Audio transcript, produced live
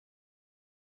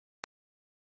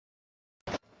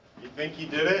think he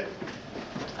did it?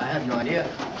 I have no idea.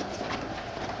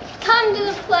 Come to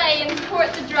the play and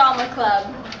support the drama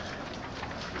club.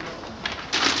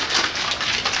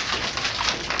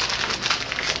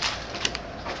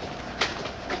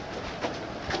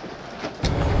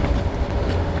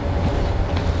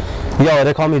 Yo,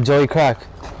 they call me Joey Crack.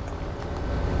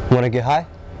 Wanna get high?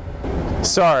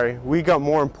 Sorry, we got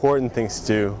more important things to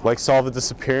do, like solve a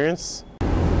disappearance.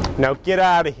 Now get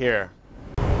out of here.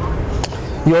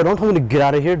 Yo, don't tell me to get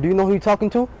out of here. Do you know who you're talking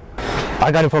to?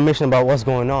 I got information about what's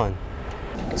going on.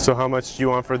 So how much do you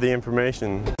want for the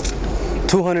information?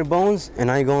 200 bones, and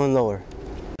I ain't going lower.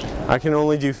 I can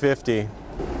only do 50.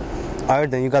 Alright,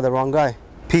 then you got the wrong guy.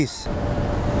 Peace.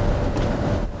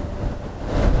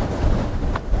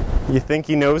 You think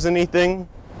he knows anything?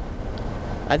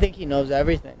 I think he knows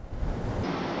everything.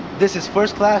 This is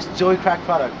first class Joey Crack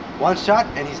product. One shot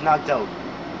and he's knocked out.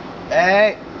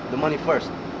 Hey, the money first.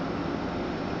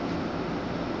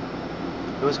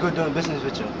 It was good doing business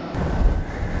with you.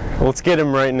 Let's get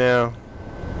him right now.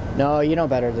 No, you know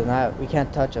better than that. We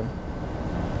can't touch him.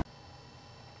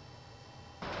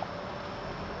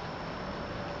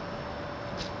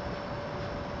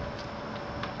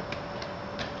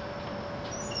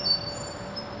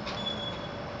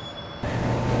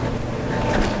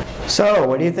 So,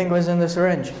 what do you think was in the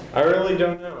syringe? I really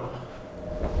don't know.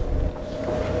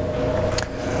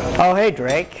 Oh, hey,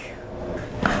 Drake.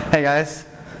 Hey guys.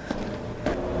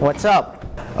 What's up?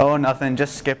 Oh, nothing,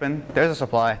 just skipping. There's a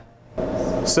supply.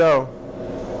 So,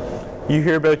 you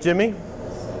hear about Jimmy?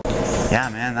 Yeah,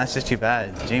 man, that's just too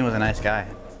bad. Jimmy was a nice guy.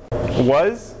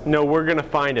 Was? No, we're gonna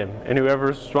find him, and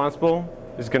whoever's responsible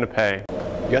is gonna pay.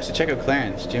 You have to check with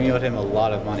Clarence. Jimmy owed him a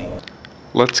lot of money.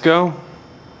 Let's go.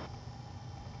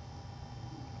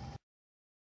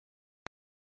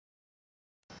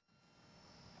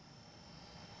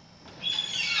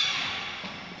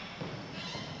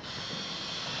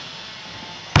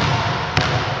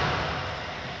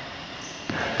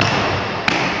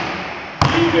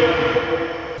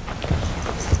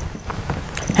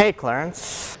 Hey,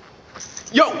 Clarence.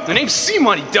 Yo, the name's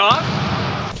C-Money, dog!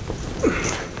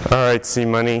 Alright,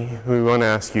 C-Money, we want to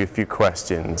ask you a few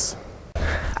questions.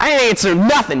 I ain't answer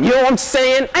nothing, you know what I'm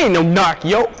saying? I ain't no narc,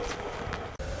 yo!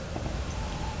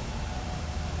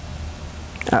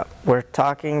 We're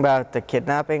talking about the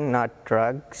kidnapping, not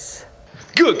drugs.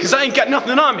 Good, cause I ain't got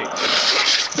nothing on me!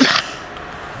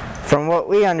 From what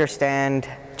we understand,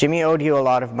 Jimmy owed you a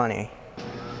lot of money.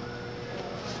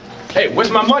 Hey,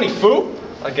 where's my money, fool?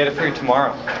 I'll get it for you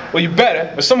tomorrow. Well, you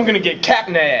better, or someone's gonna get capped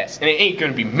in the ass, and it ain't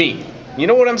gonna be me. You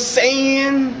know what I'm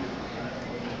saying?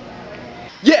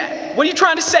 Yeah, what are you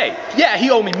trying to say? Yeah,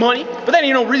 he owed me money, but that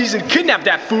ain't no reason to kidnap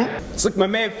that fool. It's like my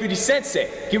man 50 Cent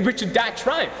said, get rich or die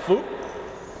trying, fool.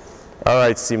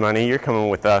 Alright, C-Money, you're coming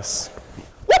with us.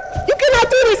 What? You cannot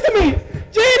do this to me!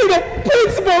 Janitor,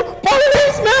 principal,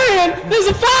 policeman! There's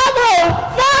a 5-0!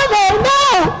 5-0!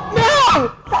 No!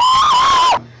 No!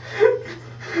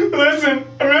 Listen,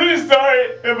 I'm really sorry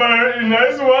if I hurt you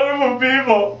nice, wonderful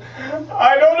people.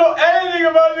 I don't know anything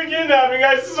about the kidnapping,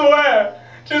 I swear.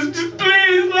 Just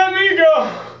please let me go.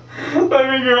 Let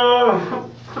me go.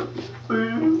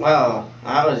 Please. Well,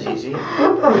 that was easy.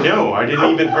 No, I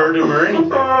didn't even hurt him or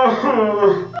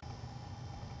anything.